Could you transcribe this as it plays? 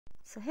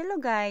So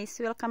hello guys,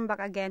 welcome back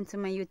again to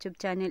my YouTube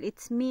channel.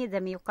 It's me, the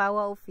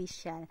Miyukawa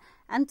Official.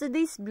 And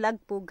today's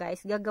vlog po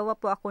guys, gagawa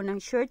po ako ng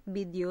short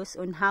videos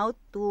on how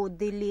to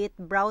delete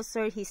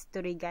browser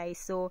history guys.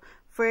 So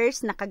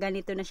first,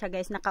 nakaganito na siya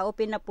guys,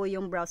 naka-open na po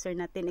yung browser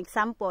natin.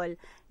 Example,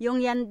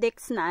 yung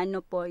Yandex na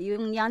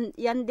yung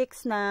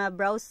Yandex na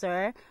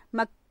browser,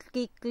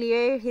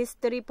 mag-clear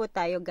history po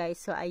tayo guys.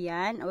 So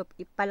ayan,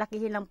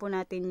 ipalakihin lang po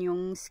natin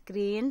yung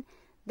screen.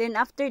 Then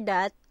after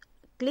that,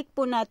 click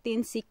po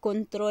natin si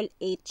Ctrl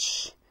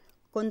H.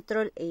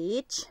 Ctrl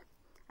H.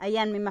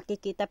 Ayan, may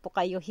makikita po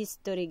kayo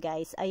history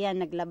guys. Ayan,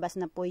 naglabas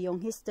na po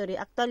yung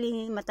history.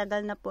 Actually,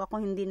 matagal na po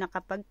ako hindi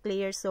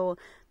nakapag-clear. So,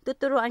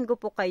 tuturuan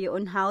ko po kayo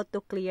on how to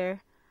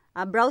clear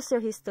browser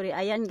history.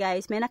 Ayan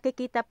guys, may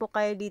nakikita po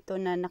kayo dito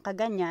na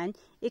nakaganyan.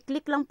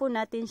 I-click lang po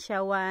natin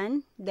siya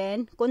one.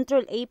 Then,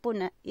 Ctrl A po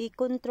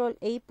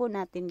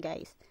natin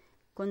guys.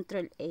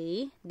 Ctrl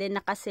A, then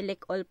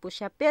naka-select all po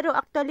siya. Pero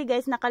actually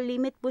guys,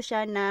 naka-limit po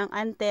siya ng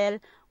until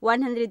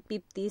 150.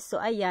 So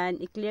ayan,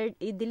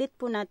 i-delete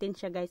po natin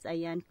siya guys.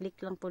 Ayan, click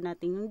lang po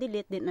natin yung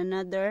delete. Then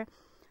another,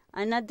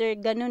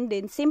 ganun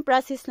din. Same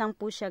process lang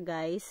po siya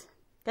guys.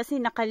 Kasi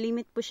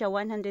naka-limit po siya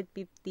 150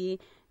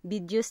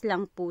 videos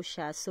lang po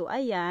siya. So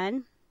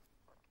ayan,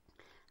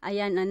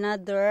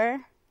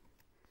 another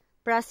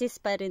process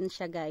pa rin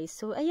siya guys.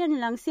 So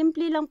ayan lang,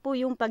 simple lang po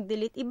yung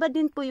pag-delete. Iba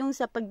din po yung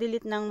sa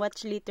pag-delete ng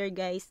watch later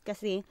guys,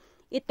 kasi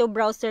ito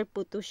browser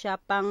po to siya,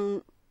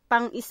 pang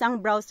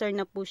isang browser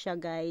na po siya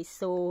guys.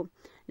 So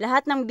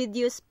lahat ng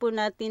videos po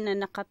natin na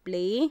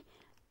naka-play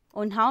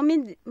on how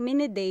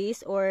many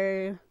days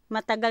or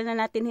matagal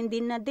na natin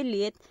hindi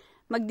na-delete,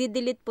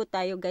 magdi-delete po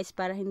tayo guys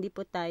para hindi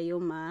po tayo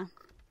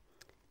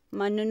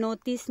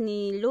manonotice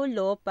ni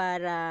Lolo,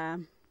 para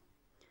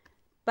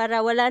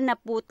wala na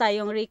po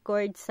tayong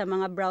record sa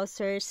mga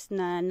browsers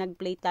na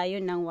nag-play tayo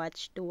ng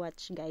watch to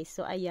watch guys.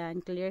 So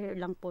ayan, clear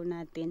lang po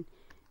natin.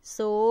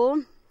 So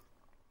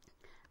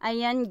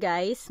ayan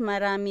guys,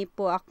 marami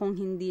po akong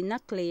hindi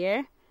na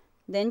clear.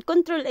 Then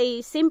Ctrl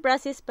A, same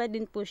process pa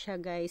din po siya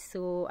guys.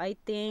 So I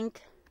think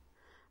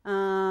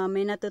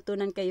may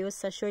natutunan kayo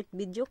sa short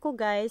video ko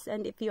guys.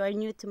 And if you are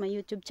new to my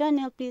YouTube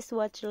channel, please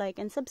watch, like,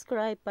 and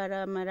subscribe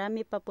para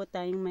marami pa po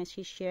tayong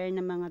ma-share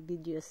na mga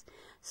videos.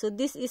 So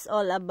this is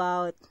all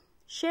about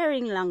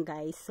sharing lang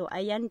guys. So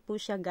ayan po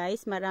siya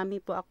guys,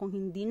 marami po akong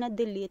hindi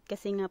na-delete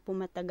kasi nga po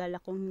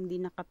matagal akong hindi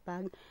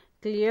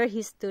nakapag-clear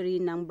history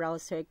ng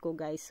browser ko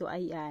guys. So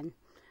ayan.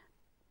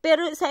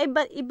 Pero sa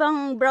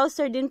ibang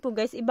browser din po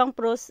guys, ibang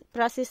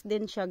process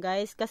din siya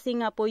guys. Kasi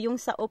nga po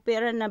yung sa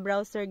Opera na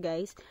browser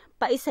guys,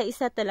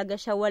 paisa-isa talaga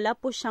siya. Wala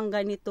po siyang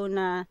ganito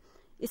na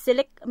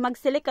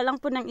mag-select ka lang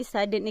po ng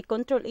isa, then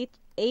i-Ctrl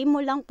A mo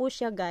lang po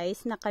siya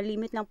guys.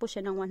 Nakalimit lang po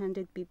siya ng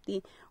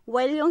 150.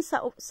 While yung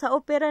sa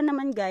Opera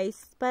naman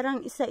guys, parang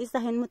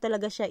isa-isahin mo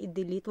talaga siya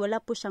i-delete. Wala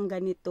po siyang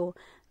ganito.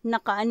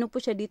 Nakaano po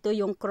siya dito,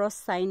 yung cross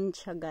sign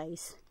siya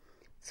guys.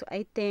 So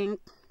I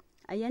think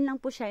ayan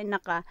lang po siya,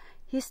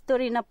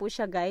 naka-history na po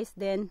siya guys.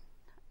 Then,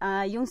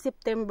 yung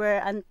September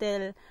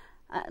until,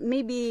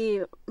 maybe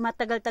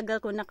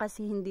matagal-tagal ko na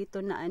kasi hindi to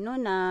na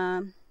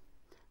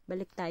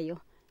balik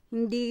tayo.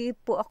 Hindi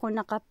po ako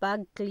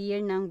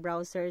nakapag-clear ng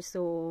browser.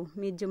 So,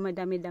 medyo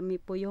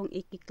madami-dami po yung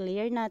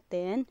i-clear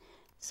natin.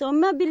 So,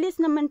 mabilis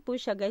naman po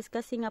siya guys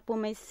kasi nga po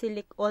may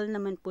select all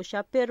naman po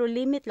siya. Pero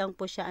limit lang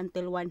po siya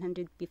until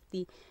 150.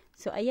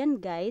 So,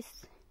 ayan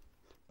guys.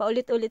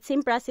 Paulit-ulit,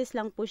 same process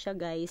lang po siya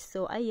guys.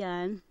 So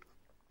ayan,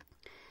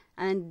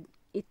 and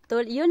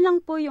yun lang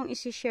po yung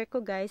isi-share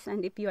ko guys.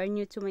 And if you are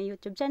new to my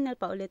YouTube channel,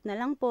 paulit na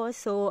lang po.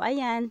 So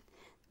ayan,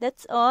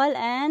 that's all,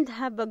 and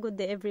have a good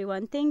day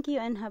everyone. Thank you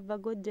and have a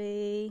good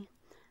day.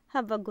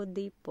 Have a good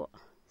day po.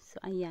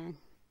 So ayan,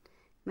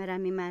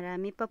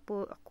 marami pa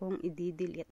po akong i-delete.